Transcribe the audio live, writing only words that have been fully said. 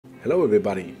Hello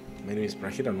everybody, my name is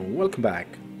Brahid and welcome back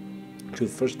to the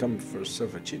first come first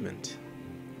serve achievement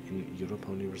in Europa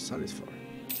Universalis 4.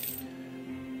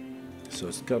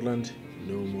 So Scotland,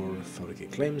 no more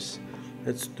fabricate claims.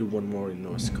 Let's do one more in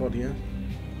Nova Scotia.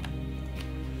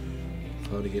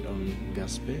 Fabricate on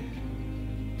Gaspe.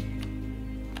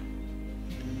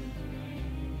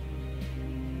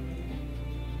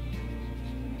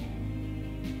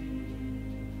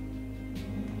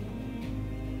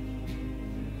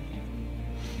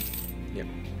 Yep,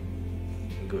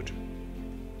 good.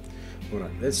 All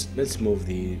right, let's move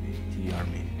the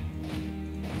army.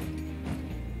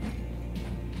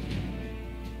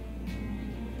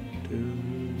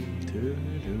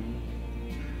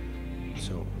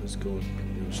 So let's go.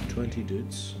 There's 20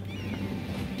 dudes.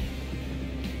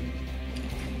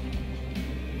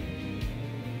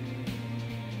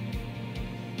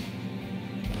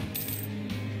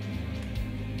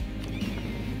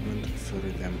 And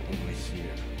ferry them over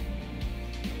here.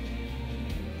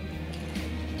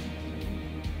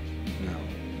 Now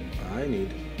I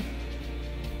need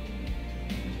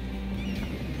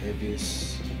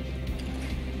heavies.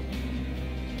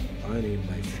 I need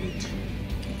my fleet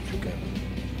together.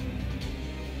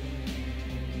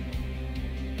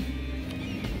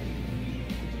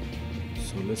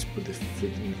 So let's put the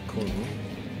fleet in the corner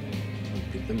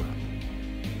and pick them up.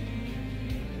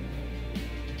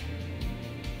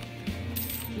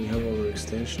 Do we have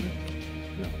overextension?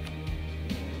 No.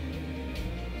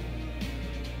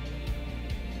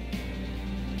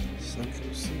 Thank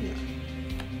you, see ya.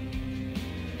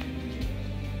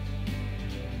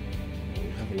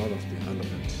 A lot of the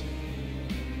elements.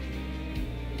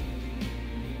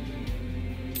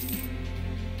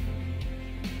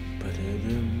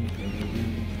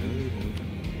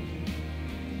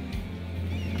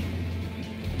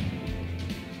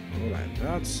 Alright,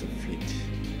 that's a fleet.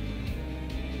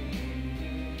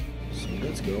 So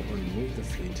let's go and move the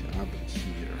fleet up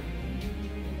here.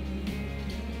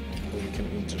 So we can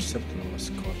intercept Nova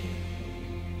Scotia.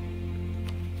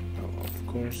 Oh, of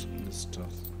course, let's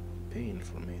start paying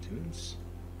for maintenance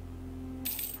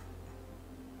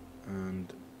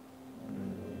and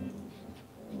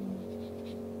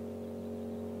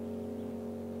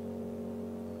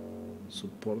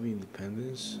support the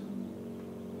independence.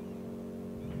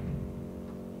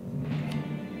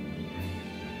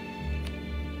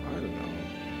 I don't know.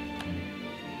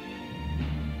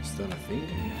 Is that a thing?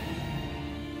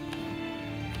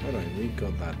 Alright, we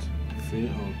got that. Fill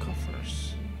all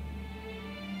coffers.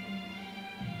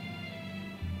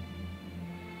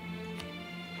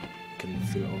 Can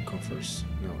fill all coffers.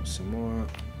 Now Samoa,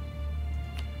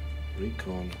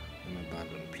 recall and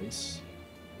abandon, please.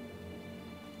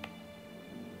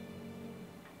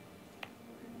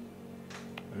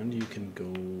 And you can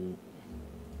go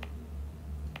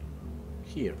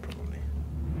here probably.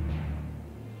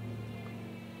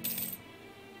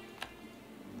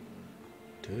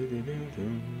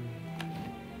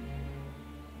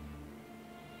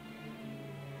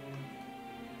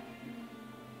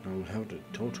 Now we have the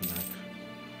total map.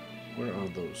 Where are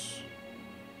those?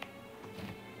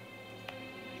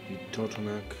 The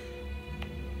Totonac.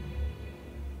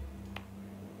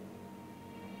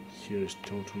 Here is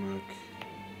Totonac.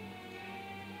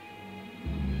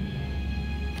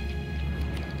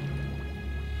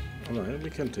 Alright, we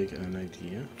can take an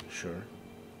idea, sure.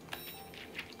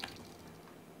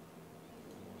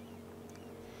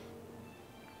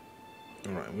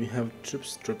 Alright, we have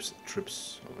trips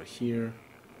over here.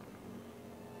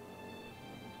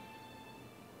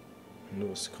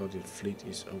 Nova Scotia fleet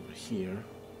is over here.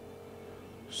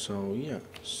 So yeah,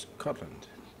 Scotland.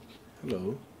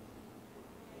 Hello.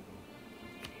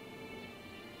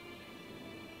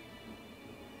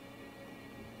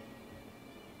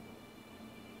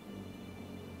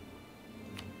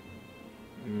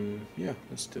 Yeah,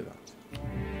 let's do that.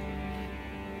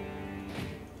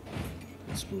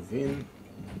 Let's move in.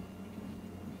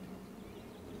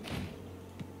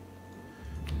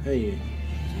 Hey, do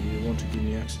you want to give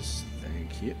me access?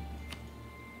 Thank you.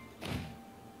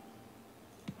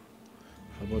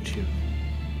 How about you?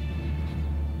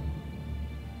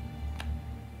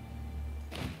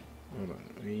 Hold on,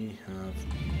 we have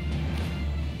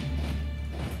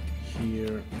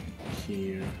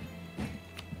here.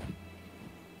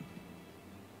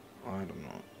 I don't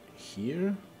know.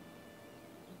 Here?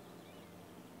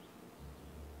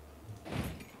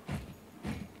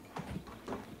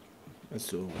 Let's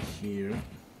do over here.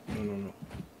 No.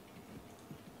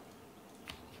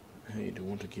 Hey, do you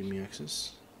want to give me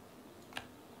access?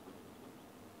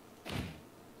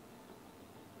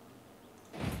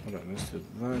 Alright, let's do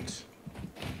that.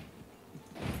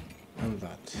 And and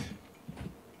that.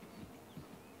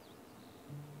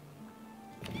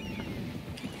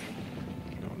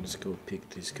 Now let's go pick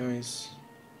these guys.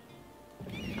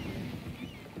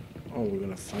 Oh, we're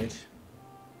gonna fight.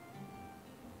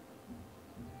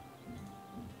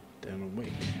 Then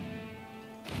wait.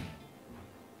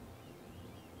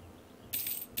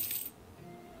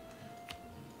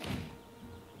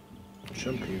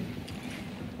 Jump here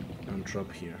and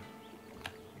drop here.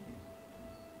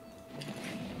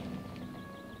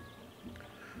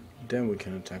 Then we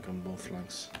can attack on both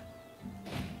flanks.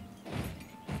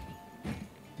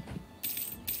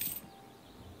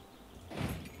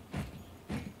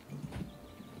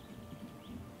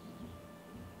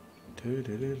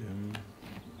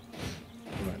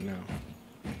 Right now,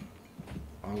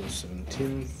 August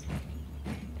 17th,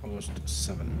 August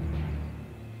 7th.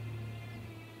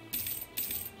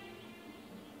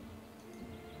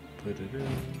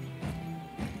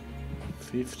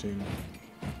 15,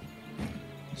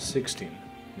 16.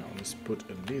 Now let's put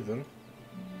a leader.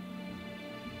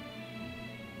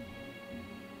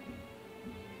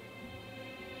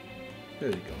 There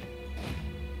you go.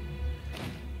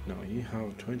 Now you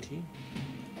have 20.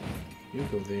 You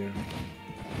go there.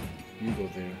 You go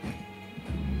there.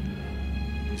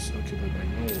 This is occupied by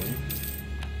Norway.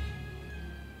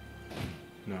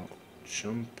 Now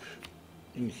jump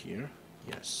in here.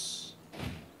 Yes.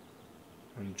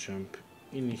 And jump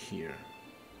in here.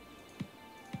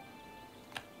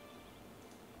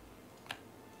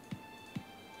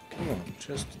 Come on,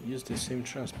 just use the same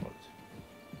transport.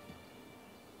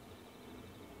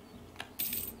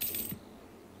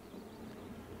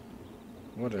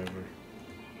 Whatever.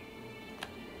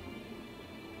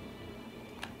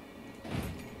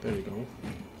 There you go.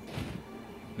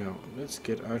 Now, let's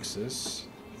get access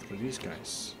through these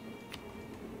guys.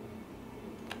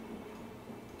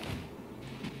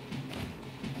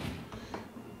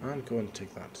 And go and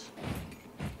take that.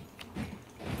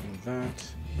 And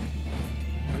that.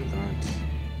 And that.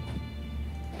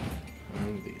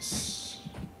 And this.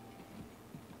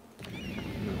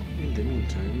 Now, in the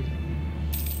meantime...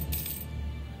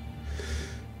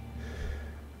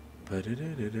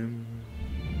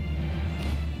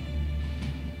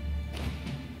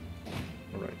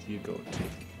 Alright, you go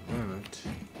take that.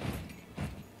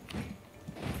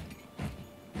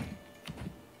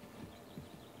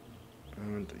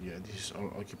 And yeah, this is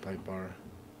all occupied by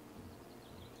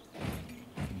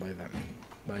them,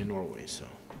 by Norway, so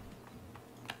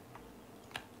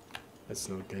let's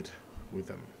not get with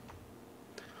them.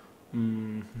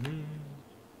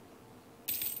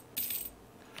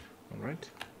 Alright,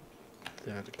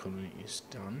 that colony is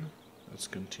done. Let's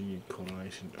continue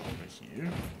colonization over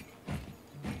here.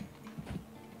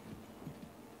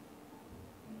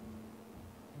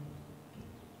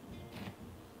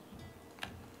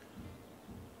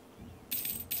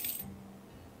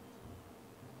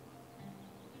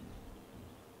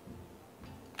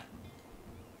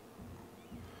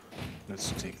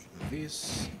 Let's take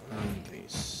this and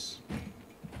this.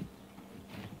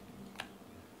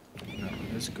 Now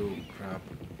let's go grab,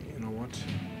 you know what?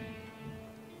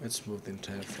 Let's move the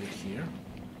entire fleet here.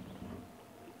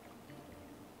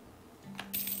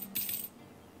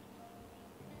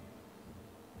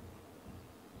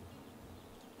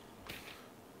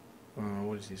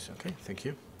 What is this? Okay, thank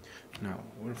you. Now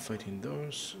we're fighting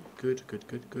those. Good, good,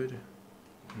 good, good.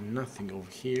 Nothing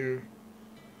over here.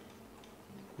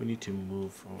 We need to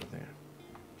move over there.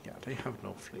 Yeah, they have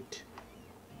no fleet.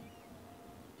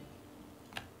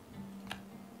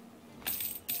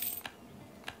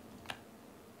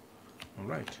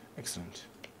 Alright, excellent.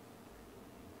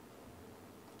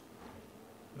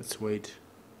 Let's wait.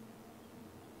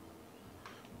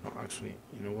 No, actually,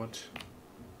 you know what?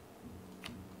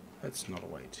 Let's not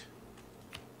wait.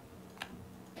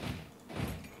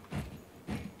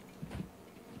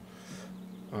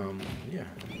 Yeah,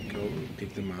 go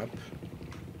pick them up.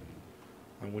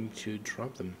 I want to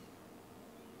drop them.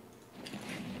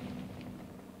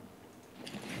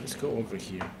 Let's go over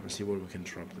here and see where we can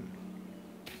drop them.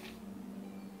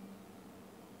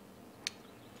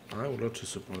 I would love to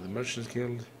support the Merchants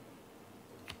Guild.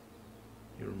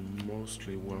 You're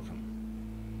mostly welcome.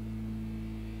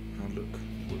 Now look,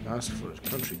 we ask for a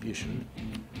contribution,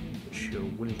 which you're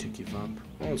willing to give up.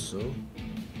 Also,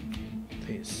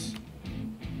 this.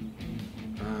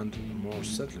 And more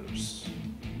settlers.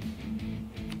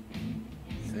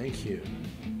 Thank you.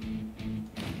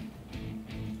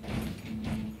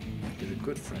 You're a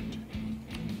good friend.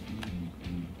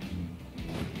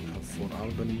 We have Fort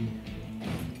Albany.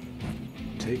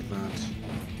 Take that.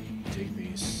 Take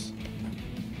these.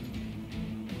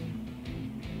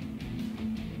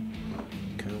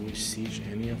 Can we siege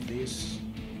any of these.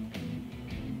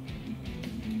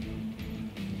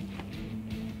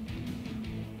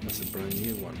 That's a brand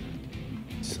new one,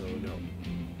 so no.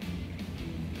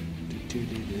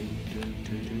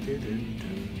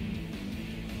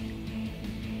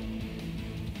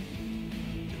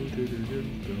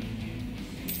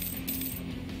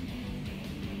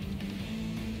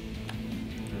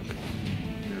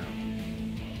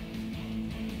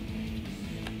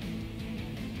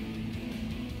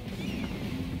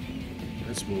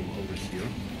 Let's move over here.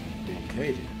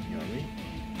 Okay, Army.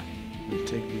 We'll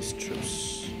take these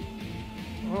troops.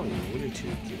 Oh, you're willing to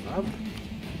give up?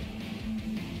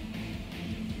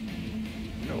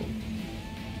 No.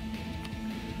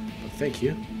 But thank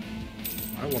you.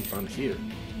 I want down here.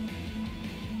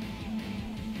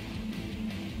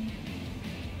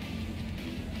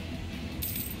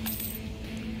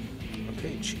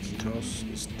 Okay,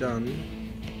 Chiquitos is done.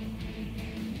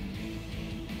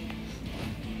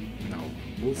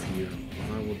 Move here,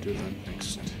 and I will do that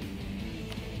next.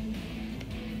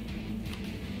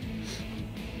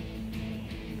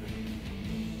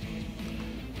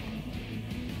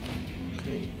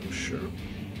 Okay, I'm sure.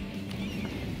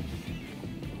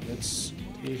 Let's.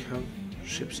 Do you have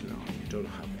ships now? You don't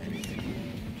have anything.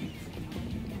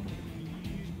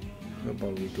 How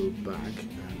about we go back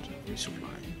and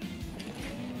resupply?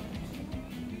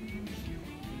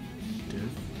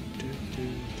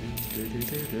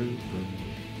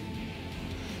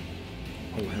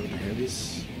 Oh, we have the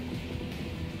heavies.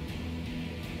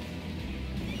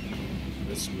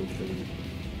 Let's move them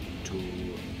to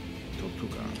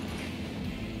Tortuga.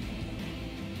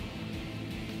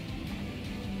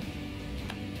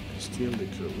 Still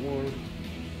declare war.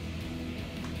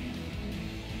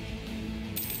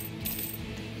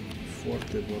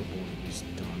 Forte Bourbon is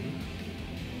done.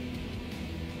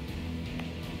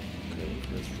 Okay,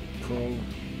 let's recall.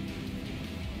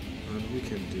 And we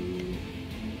can do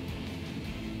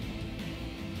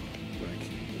like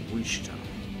Wichita.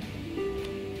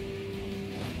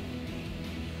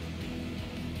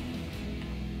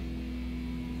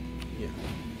 Yeah.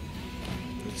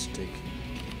 Let's take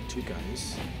 2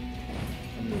 guys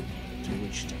and move to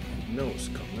Wichita. No,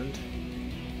 Scotland.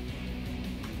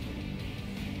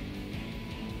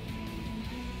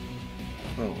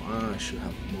 Oh, I should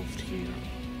have moved here.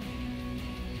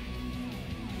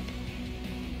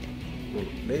 Well,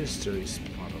 Leinster is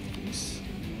part of this.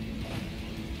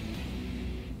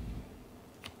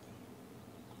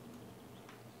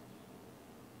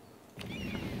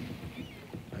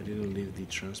 I didn't leave the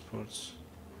transports.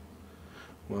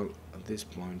 Well, at this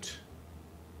point,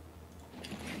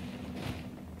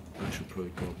 I should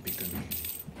probably go beat them.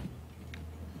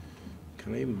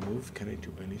 Can I move? Can I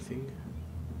do anything?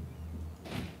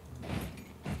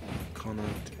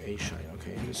 Connaught, Asia.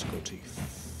 Okay, let's go take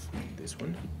this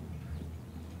one.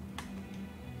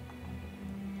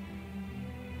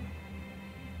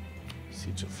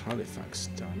 Siege of Halifax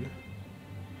done.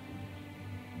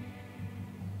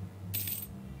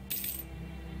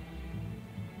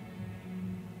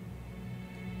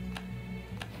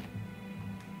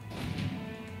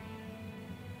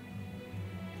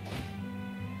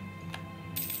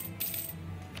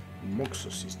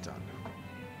 Moxos is done.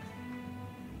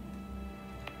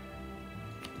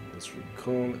 Let's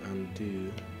recall and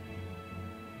do.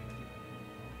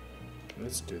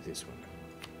 Let's do this one.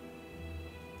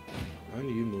 And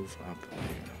you move up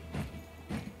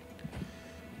there.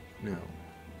 Now,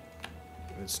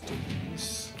 let's do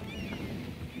this.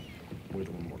 Wait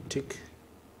one more tick.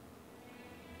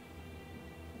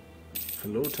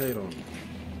 Hello, Tyrone.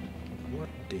 What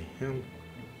the hell?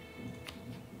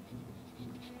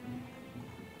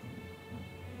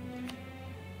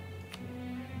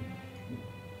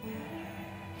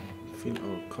 Fill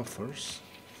our coffers.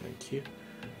 Thank you.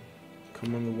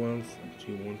 Commonwealth,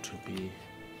 do you want to be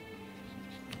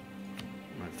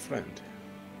my friend?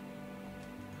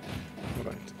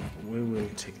 Alright, we will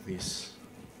take this.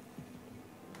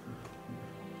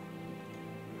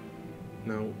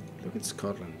 Now, look at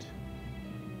Scotland.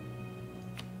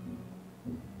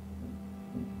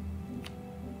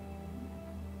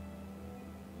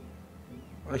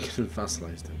 I can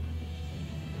vassalize them.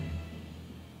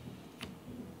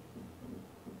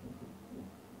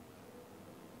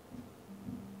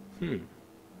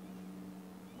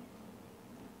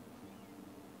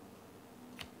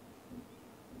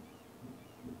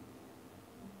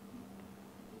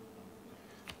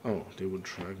 Oh, they would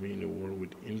drag me in a war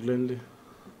with England.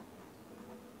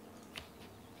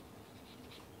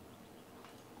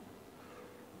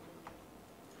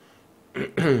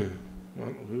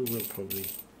 Well, we will probably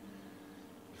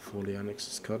fully annex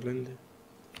Scotland.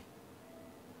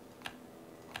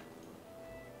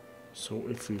 So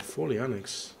if we fully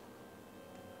annex,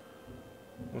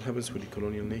 what happens with the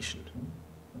colonial nation?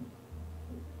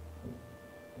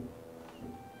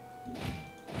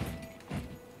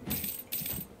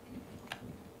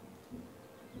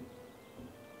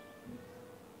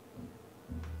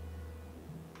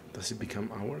 Does it become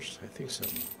ours? I think so.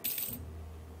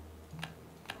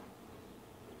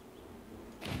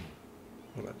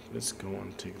 Alright, let's go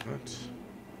and take that.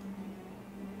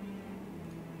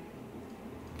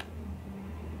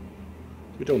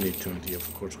 We don't need 20,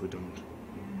 of course we don't.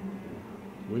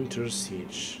 Winter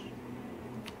Siege.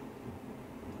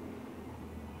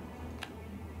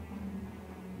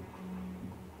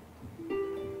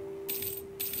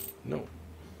 No.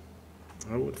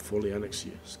 I would fully annex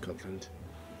you, Scotland.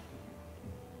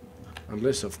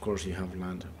 Unless, of course, you have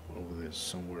land over there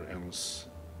somewhere else.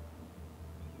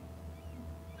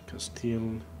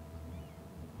 Castile.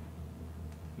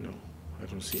 No, I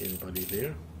don't see anybody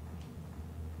there.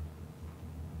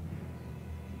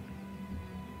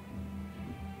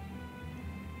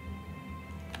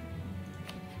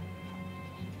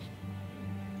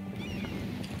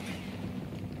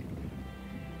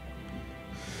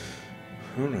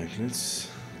 Alright, let's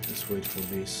wait for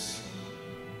this.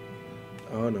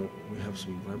 Oh no, we have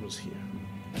some rebels here.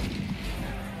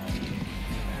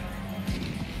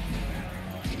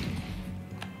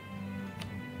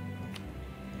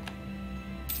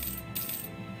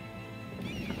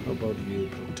 How about you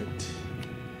protect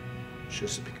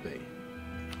Chesapeake Bay?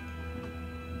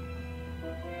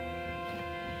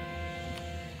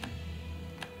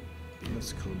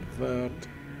 Let's convert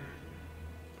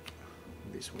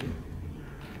this one.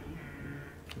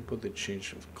 Put the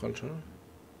change of culture.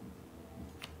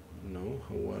 No,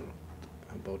 how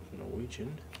about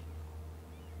Norwegian?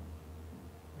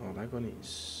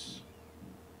 Aragonese.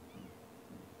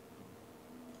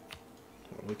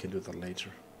 Well, we can do that later.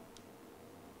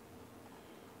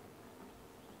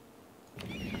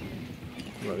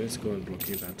 Right, let's go and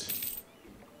blockade that.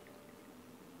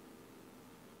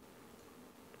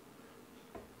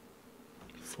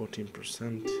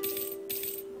 %.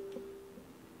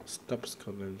 Stop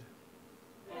Scotland.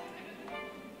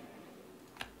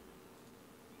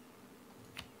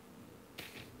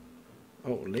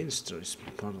 Oh, Leinster is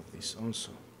part of this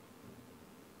also.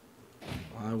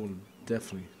 I will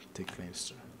definitely take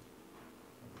Leinster.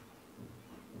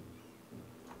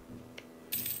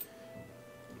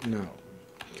 Now,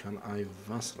 can I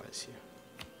vassalize you?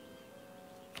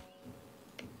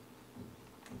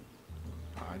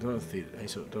 I don't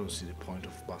see the point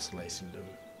of vassalizing them.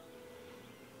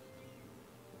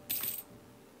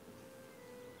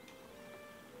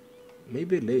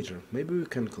 Maybe later. Maybe we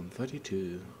can convert it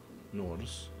to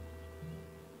Norse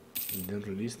and then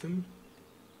release them.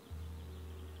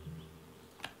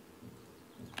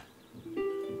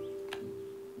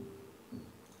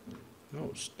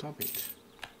 No, stop it.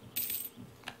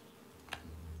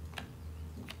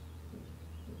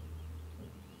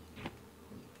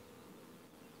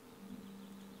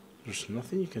 There's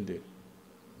nothing you can do.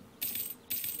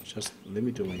 Just let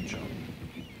me do my job.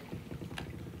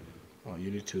 Oh,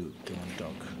 you need to go on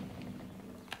dock.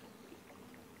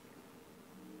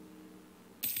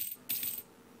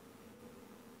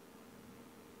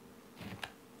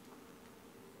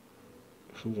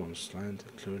 Who wants land?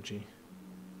 Clergy.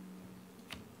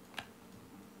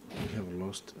 We have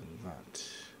lost that.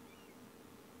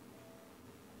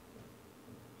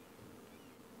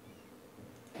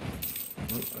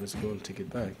 Well, let's go and take it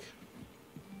back.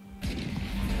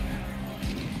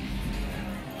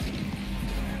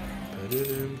 You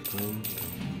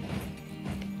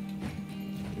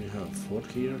have a fort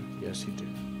here? Yes, you do.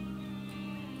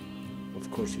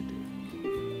 Of course you do.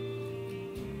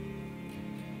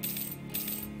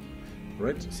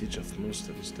 Right, Siege of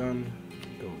Munster is done.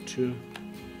 Go to.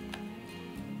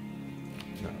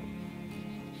 Now.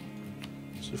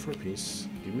 So for peace,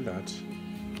 give me that.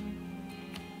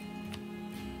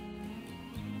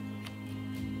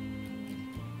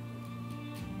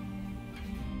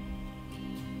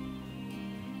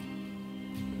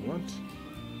 What?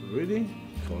 Really?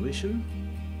 Coalition?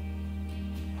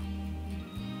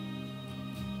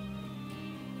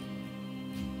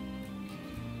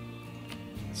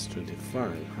 It's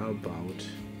 25. How about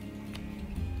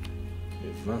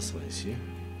a vassalize here?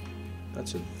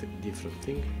 That's a different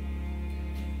thing.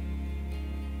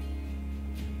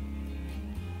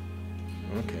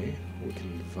 Okay, we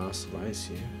can vassalize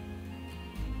here.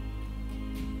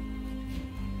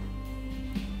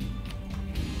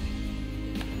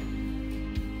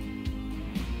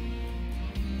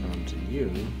 You,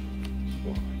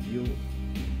 well, you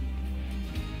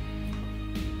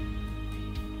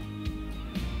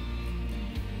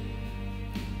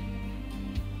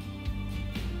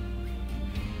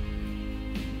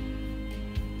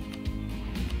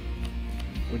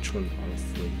which one are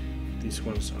free? These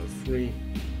ones are free.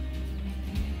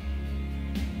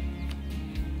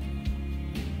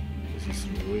 This is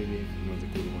really not a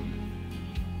good one.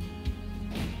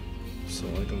 So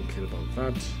I don't care about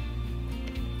that.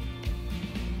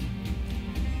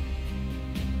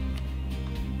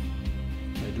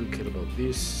 I do care about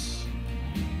this.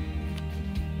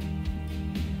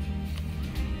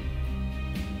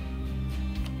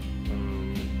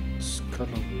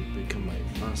 Scotland will become my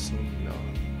vassal. No.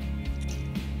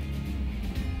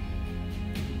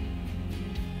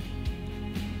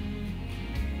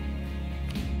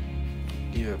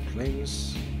 You have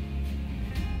claims.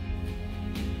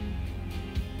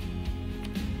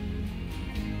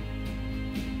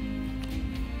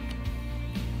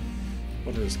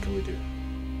 What else can we do?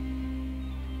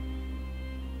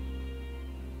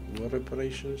 War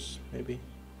reparations, maybe?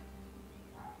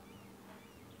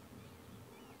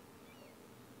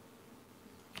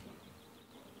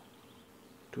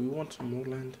 Do we want some more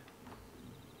land?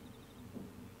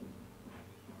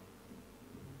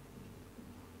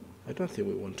 I don't think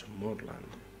we want more land.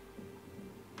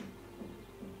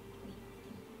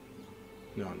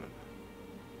 No, no, no.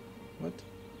 What?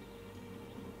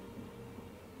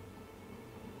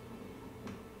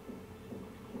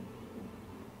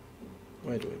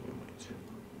 Wait.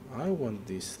 I want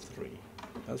these three.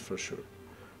 That's for sure.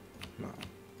 Now,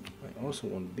 I also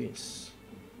want this.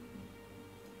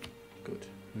 Good.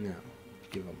 Now,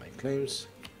 give up my claims.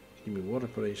 Give me war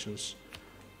reparations.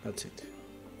 That's it.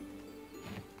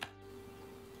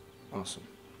 Awesome.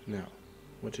 Now,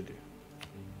 what to do?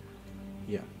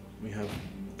 Yeah, we have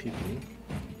people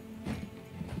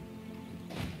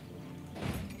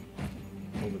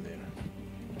over there.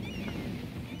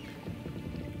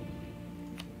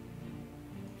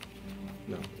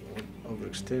 Now,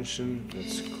 overextension,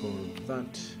 let's call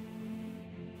that.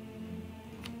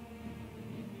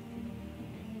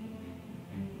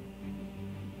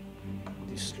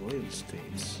 Disloyal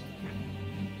states.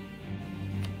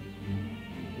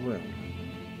 Well,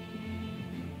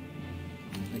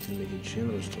 I can make a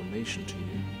generous donation to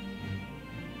you.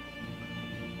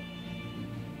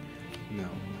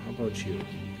 Now, how about you,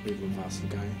 little vassal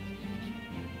guy?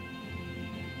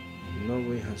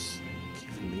 Norway has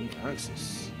given me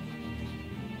access.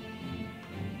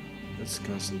 Let's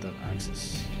cancel that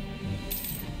access.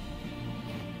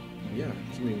 Yeah,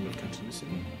 give me mercantilism.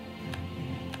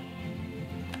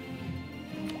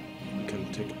 We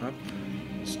can take up.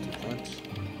 Let's do that.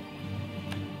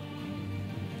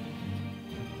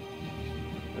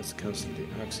 Let's cancel the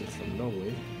access from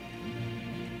Norway.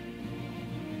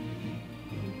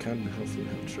 We can hopefully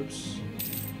have troops.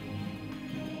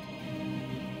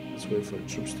 Let's wait for the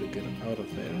troops to get out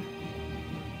of there.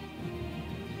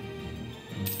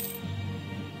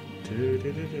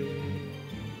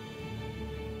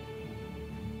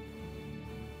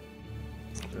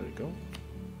 There we go.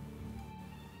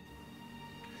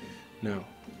 Now,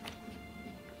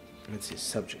 let's see,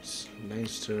 subjects.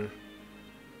 Leinster.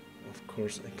 Of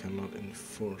course, I cannot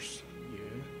enforce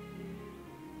you.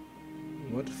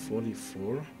 What,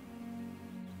 44?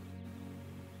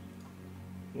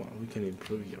 Well, we can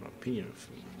improve your opinion of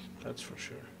me, that's for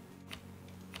sure.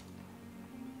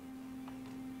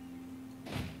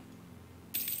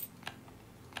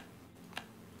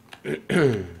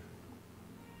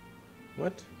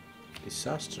 What?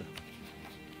 Disaster.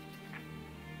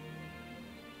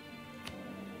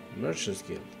 Merchants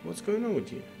Guild. What's going on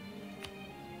with you?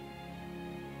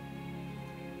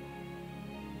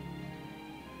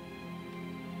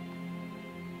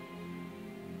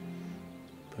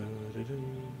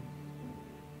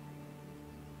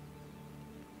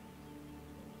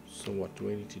 So what, do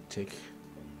I need to take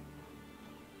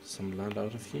some land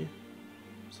out of here?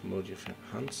 Some more different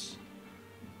hunts.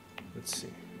 Let's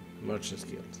see. Merchants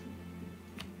Guild.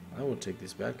 I will take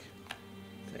this back.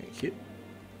 Thank you.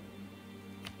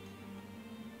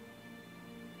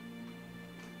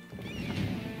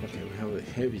 Okay, we have the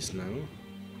heavies now.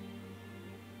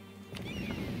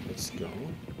 Let's go.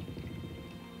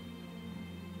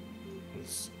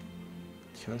 Let's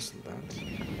cancel that.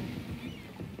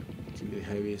 Give me the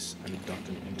heavies and dock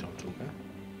them in Tortuga.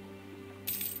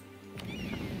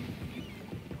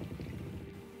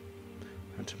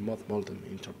 And to mothball them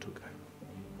in Tortuga.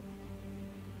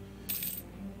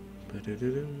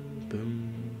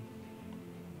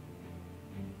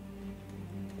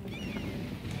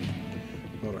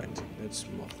 Alright, let's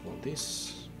mothball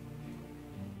this.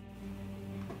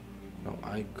 Now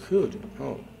I could.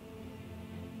 Oh.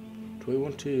 Do I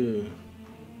want to.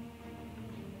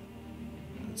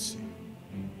 Let's see.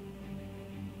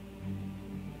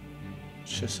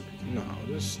 Chesapeake. No,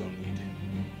 there's no need.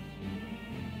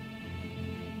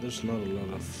 there's not a lot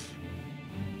of...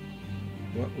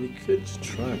 Well, we could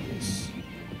try this.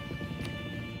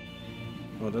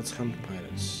 Oh, that's hunt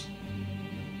pirates.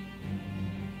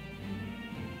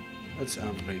 Let's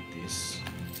upgrade this.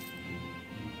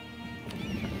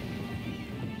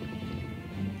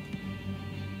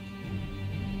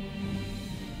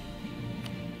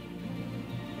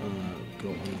 Go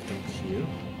on dock here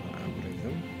and upgrade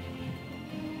them.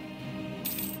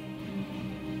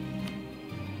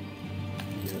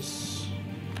 Yes.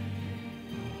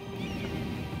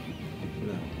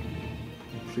 No.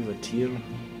 Privateer?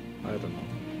 I don't know.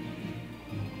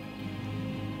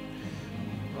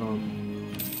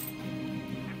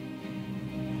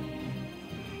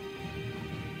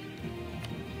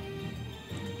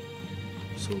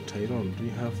 So Tyrone, do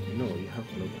you have... No, you have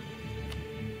no one.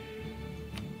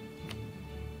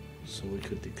 So we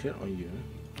could declare on you.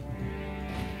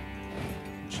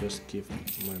 Just give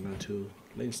mana to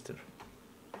Leinster.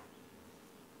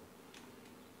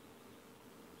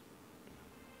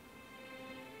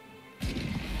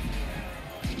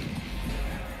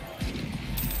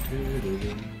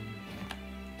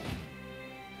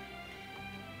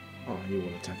 Oh, you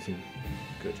will attack him.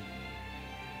 Good.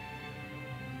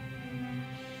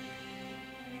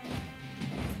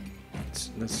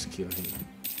 Let's kill him.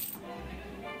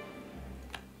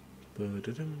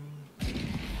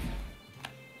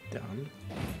 Down.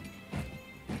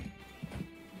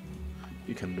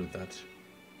 You can do that.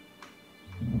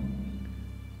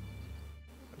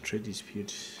 Trade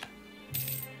dispute.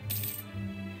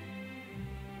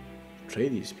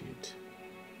 Trade dispute.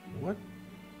 What?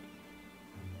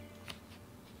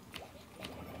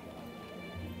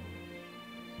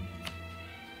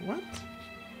 What?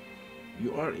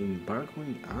 You are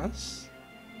embargoing us?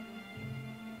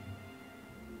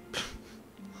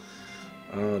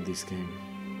 Oh, this game.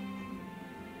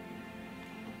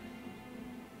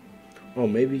 Oh,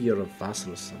 maybe you're a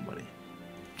vassal of somebody.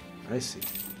 I see.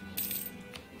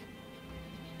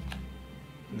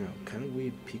 Now, can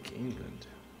we pick England?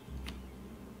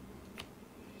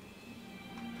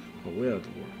 Oh, we're at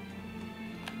war.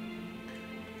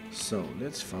 So,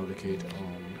 let's fabricate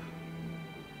on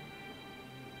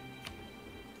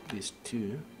these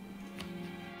two.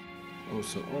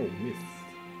 Also, oh, myth.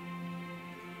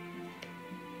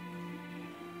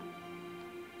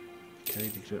 Can I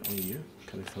declare on you?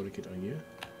 Can I fabricate on you?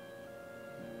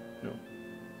 No.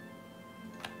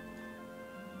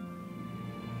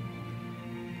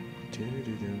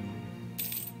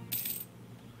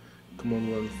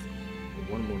 Commonwealth,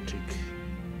 one more tick.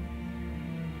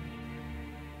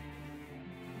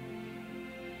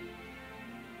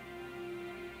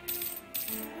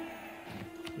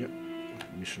 Yep,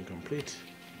 mission complete.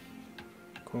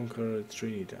 Conquer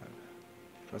Trinidad.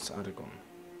 That's Aragon.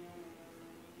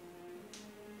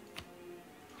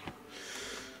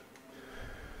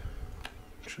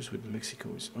 Truce with Mexico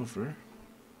is over.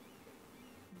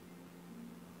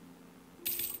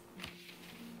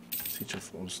 Siege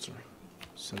of Ulster.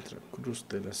 Santa Cruz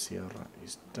de la Sierra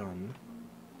is done.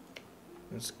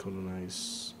 Let's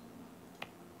colonize.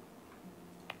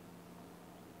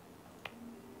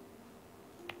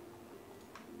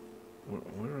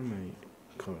 Where are my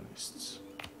colonists?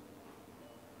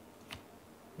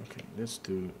 Okay, let's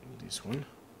do this one.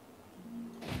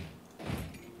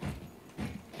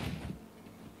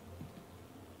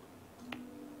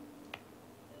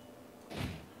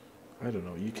 I don't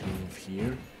know, you can move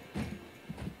here.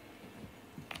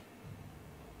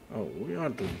 Oh, we are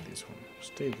doing this one.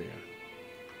 Stay there.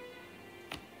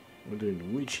 We're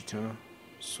doing Wichita,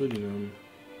 Suriname,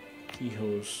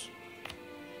 Quijos.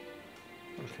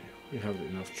 Okay, we have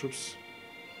enough troops.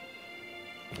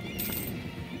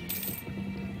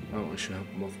 Oh, I should have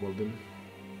mothballed them.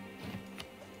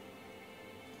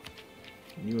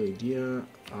 New idea.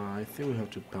 I think we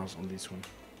have to pass on this one.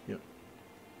 Yeah.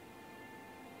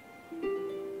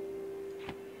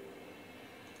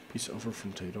 Peace offer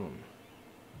from Tyrone.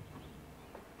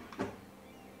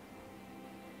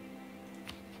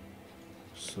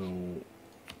 So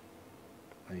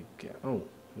I get. Oh,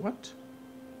 what?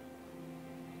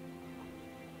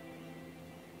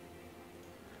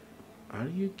 Are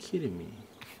you kidding me?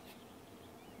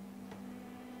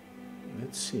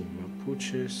 Let's see,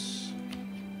 Mapuches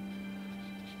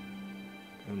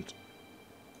and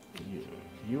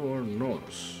you are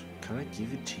Norse. Can I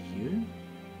give it to you?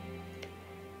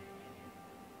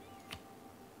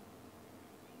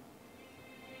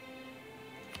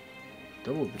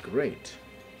 That would be great.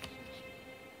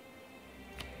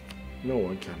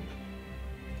 No, I can't.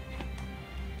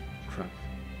 Crap.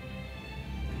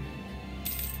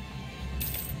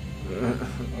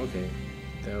 Okay,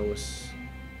 that was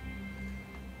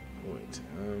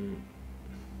Right.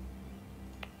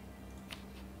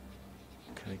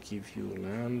 Can I give you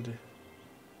land?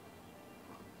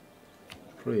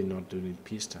 Probably not during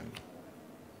peacetime.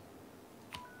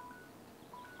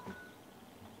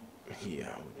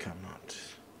 Yeah, we cannot.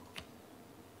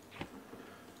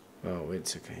 Oh,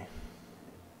 it's okay.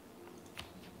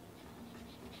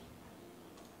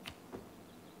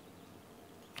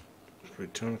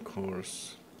 Return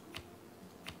course.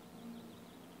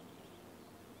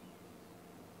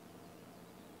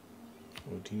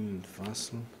 Odin and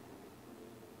vassal.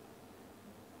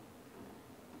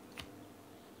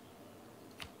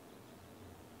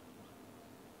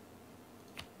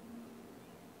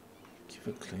 Give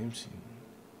a claims in.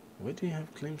 Why do you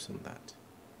have claims on that?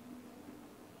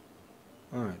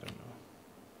 I don't know.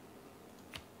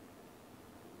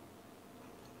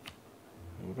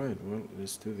 Alright, well,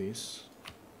 let's do this.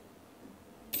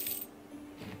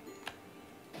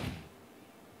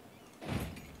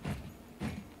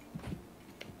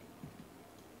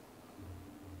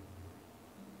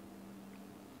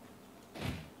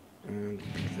 And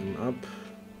pick them up.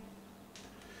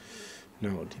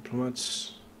 Now,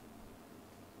 diplomats.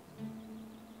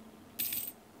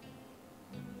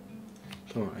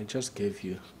 Come on, I just gave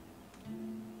you.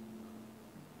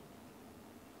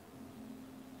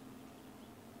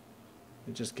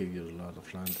 I just gave you a lot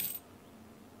of land.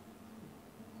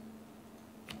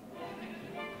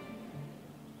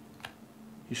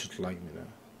 You should like me now.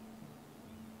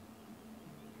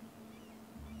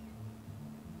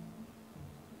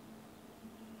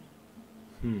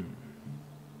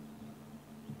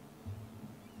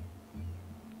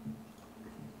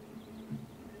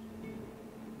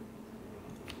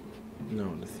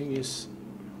 No, the thing is,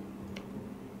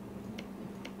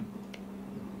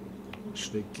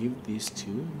 should I give these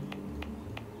two?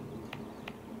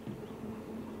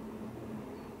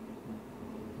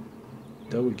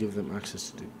 That will give them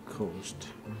access to the coast,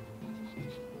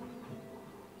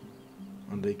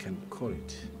 and they can call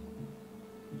it.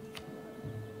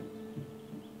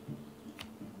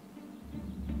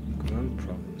 Grand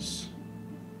Province.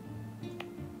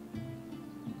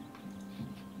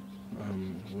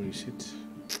 Where is it?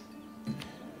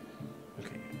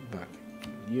 Okay, back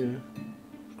here.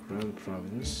 Grand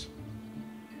Province.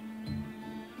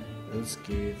 Let's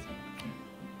give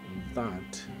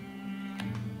that.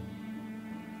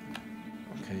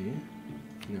 Okay,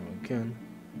 now again,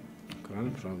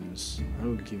 Grand Province. I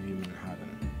will give you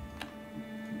Manhattan.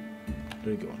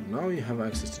 There you go. Now you have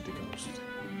access to the coast.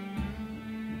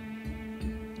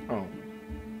 Oh,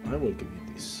 I will give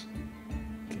you this.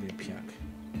 Quinnipiac.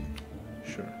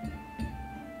 Sure.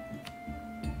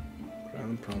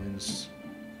 Grand Province.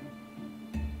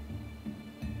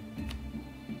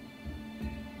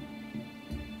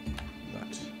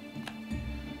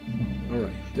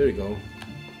 Alright, there you go.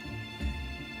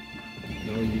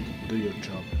 Now you do your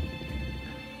job.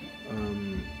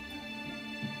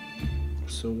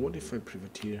 So what if I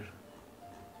privateer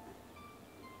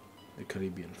the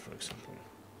Caribbean, for example?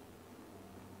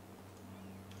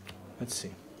 Let's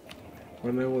see.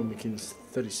 Right now we're making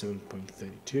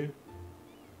 37.32.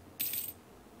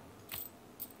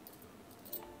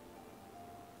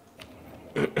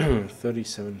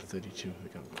 $37.32, we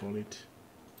can call it.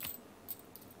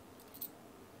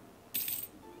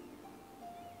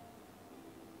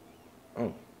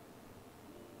 Oh.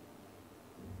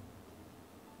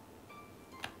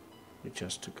 We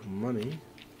just took money.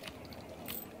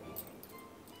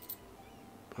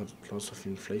 But lots of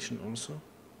inflation also.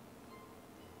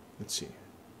 Let's see.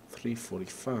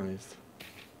 345.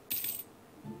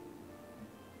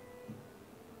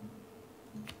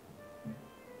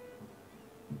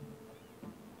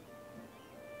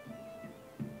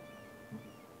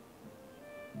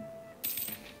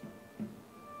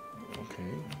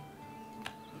 Okay.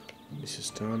 This is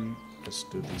done. Let's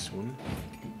do this one.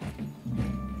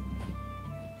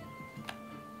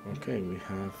 Okay, we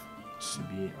have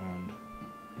CB on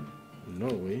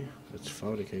Norway. Let's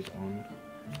fabricate on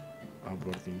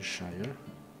Aberdeenshire.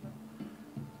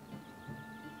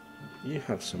 You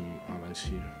have some allies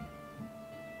here.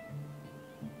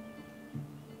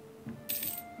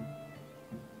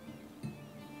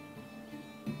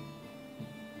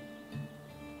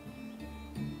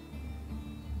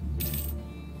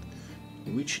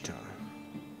 Wichita.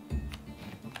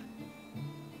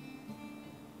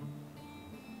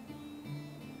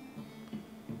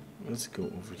 Let's go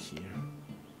over here.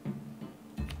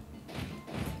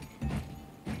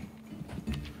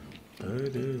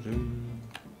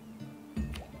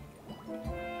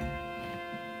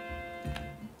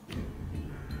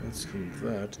 Let's give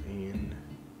that in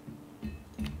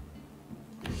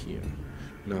here.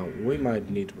 Now, we might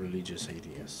need religious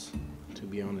ideas, to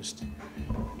be honest,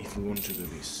 if we want to do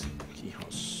this key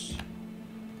house.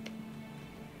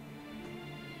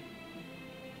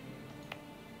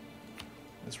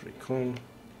 Let's recall.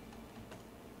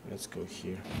 Let's go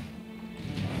here.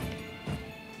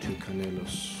 2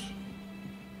 Canelos.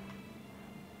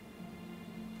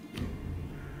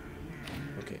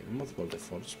 Okay, multiple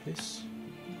defaults, please.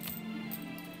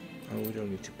 And we don't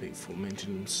need to pay for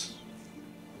maintenance.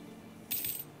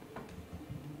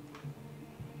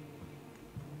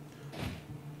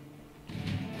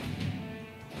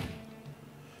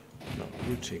 No,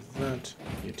 you take that,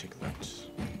 you take that.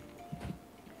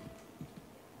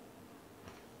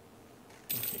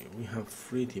 Okay, we have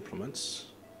 3 diplomats.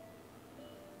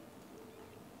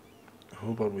 How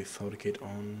about we fabricate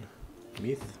on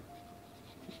myth?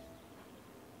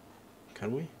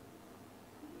 Can we?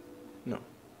 No.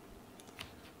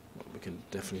 Well, we can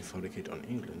definitely fabricate on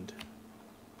England.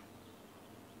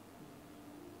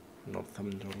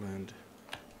 Northumberland.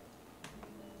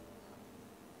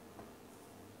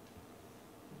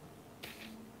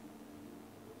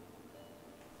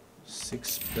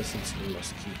 Six peasants in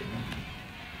Muskegon.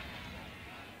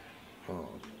 Oh,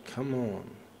 come on.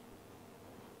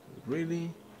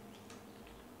 Really?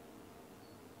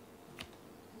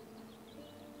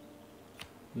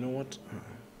 You know what?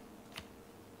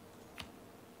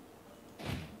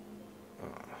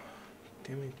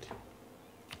 Damn it.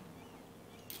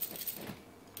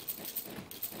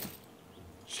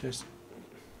 Just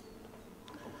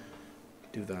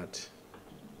do that.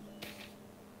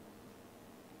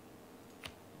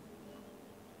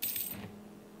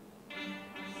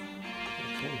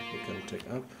 Okay, we can take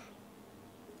up.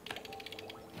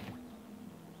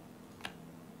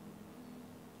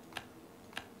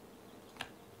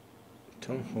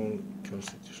 Town Hall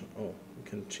Constitution. Oh, we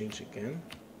can change again.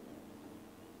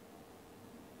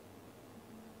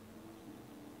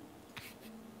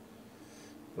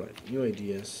 Right, new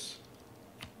ideas.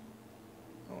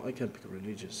 Oh, I can pick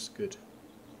religious. Good.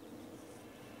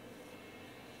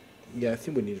 Yeah, I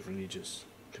think we need religious,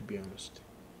 to be honest.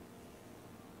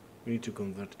 We need to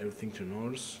convert everything to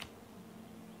Norse.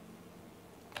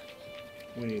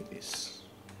 We need this.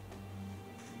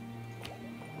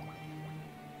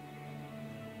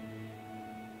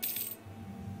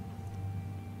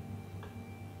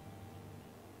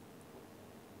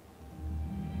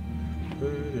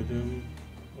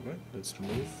 Alright, let's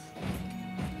move.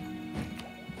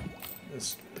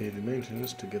 Let's pay the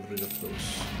maintenance to get rid of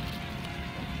those.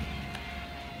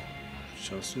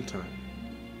 Just in time.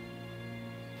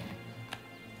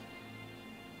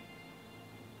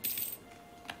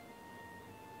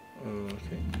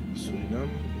 Okay,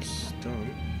 Suriname is done.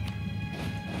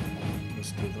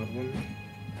 Let's do that one.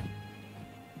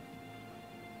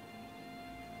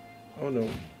 Oh no.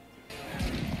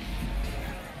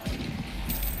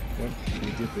 Well,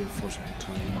 we did reinforce on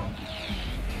time.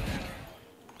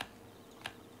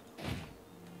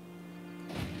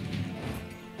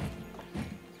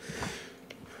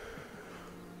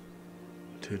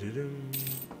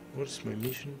 What's my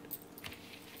mission?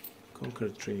 Conquer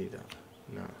Trinidad.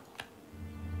 Nah,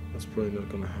 that's probably not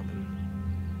gonna happen.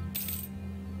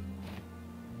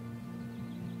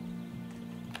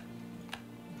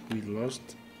 We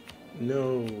lost.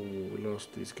 No, we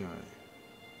lost this guy.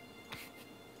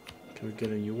 Can we get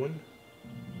a new one?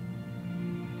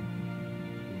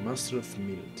 Master of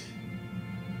Mint.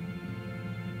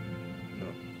 No.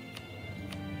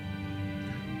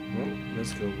 Well,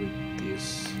 let's go with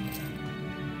this.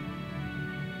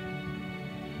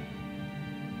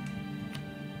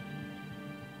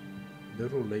 The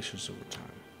relations over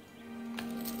time.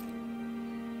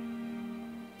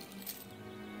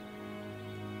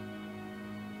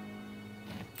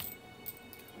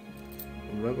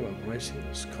 Rebel uprising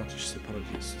of Scottish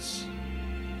separatists.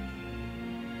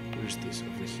 Where's this?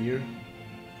 Over here.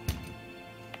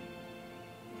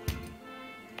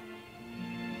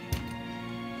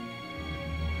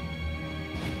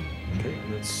 Okay,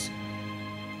 let's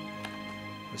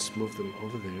move them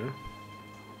over there.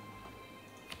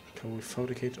 Can we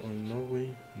fabricate on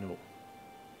Norway? No.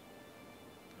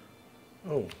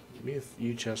 Oh, Myth,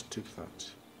 you just took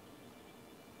that.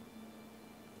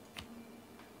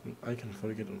 And I can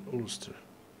fabricate on Ulster.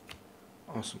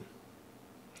 Awesome.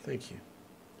 Thank you.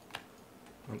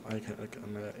 And I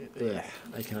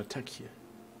can attack you.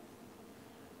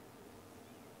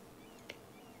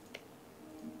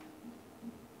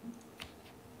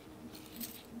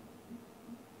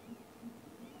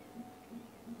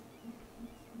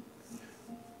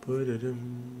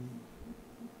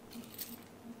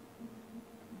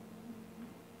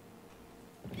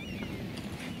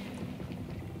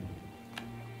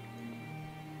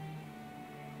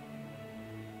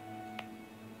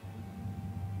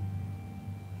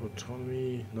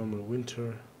 Autonomy, normal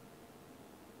winter,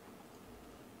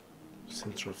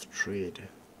 center of trade.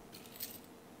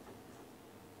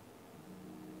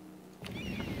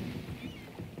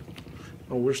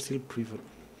 Oh, we're still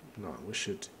no, we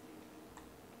should.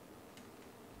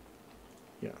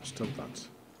 Yeah, stop that.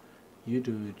 You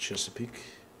do Chesapeake.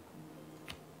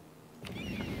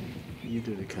 You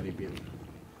do the Caribbean.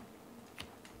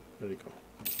 There you go.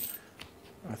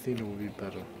 I think it will be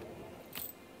better.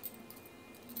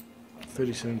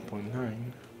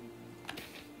 37.9.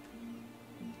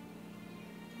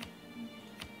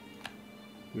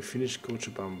 We finished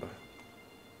Cochabamba.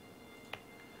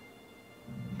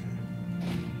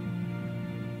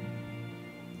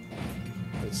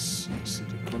 Let's see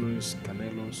the colonies,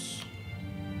 Canelos.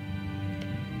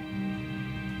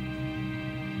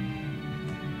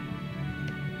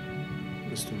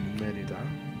 Let's do Merida.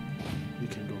 We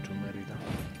can go to Merida.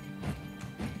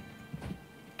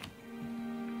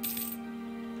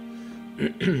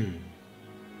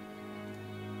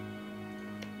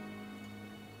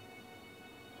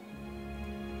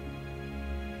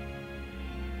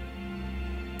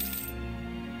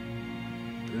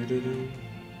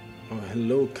 Oh,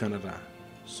 hello, Canada.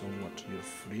 So what, you're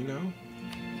free now?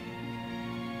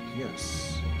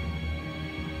 Yes.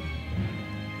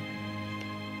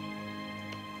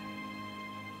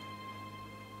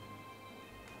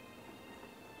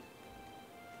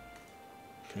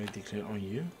 Can I declare on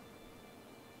you?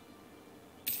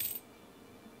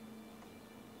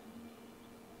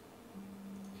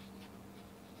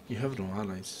 You have no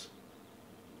allies.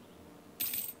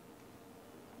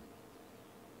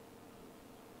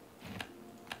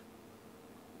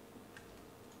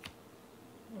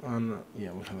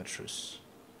 Yeah, we have a truce.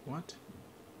 What?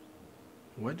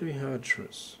 Why do we have a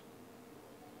truce?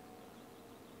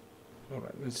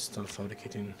 Alright, let's start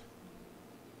fabricating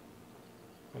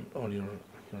on all your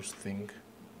thing.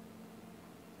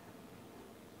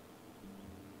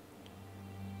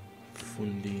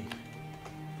 Fundi.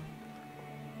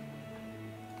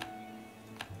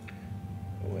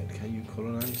 Wait, can you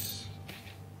colonize?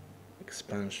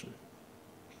 Expansion.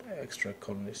 Extra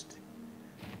colonist.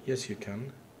 Yes, you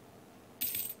can.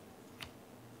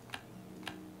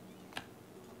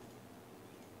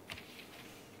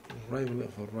 Rival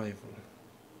of a rival.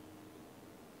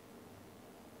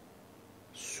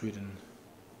 Sweden.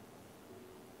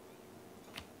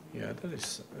 Yeah, that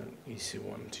is an easy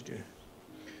one to do.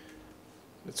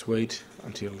 Let's wait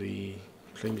until the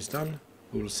claim is done.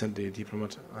 We will send the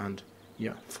diplomat, and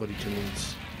yeah, 42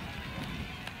 minutes.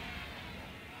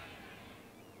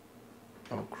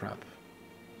 Oh crap.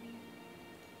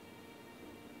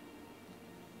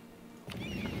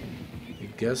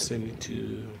 I guess I need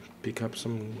to pick up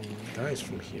some guys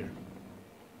from here.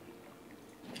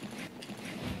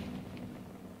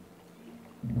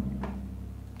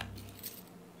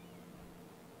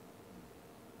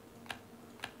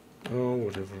 Oh,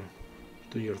 whatever.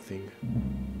 Do your thing.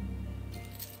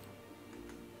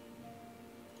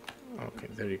 Okay,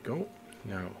 there you go.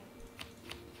 Now,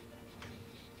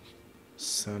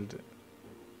 send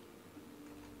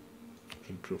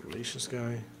improve relations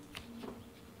guy.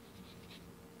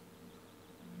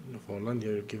 For Holland,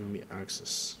 you're giving me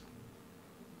access.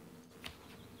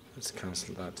 Let's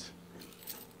cancel that.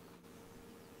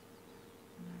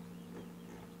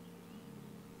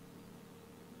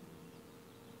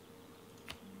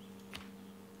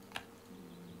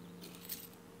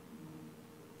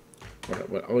 Alright,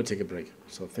 well, I will take a break.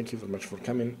 So thank you very much for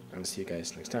coming, and see you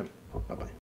guys next time. Bye bye.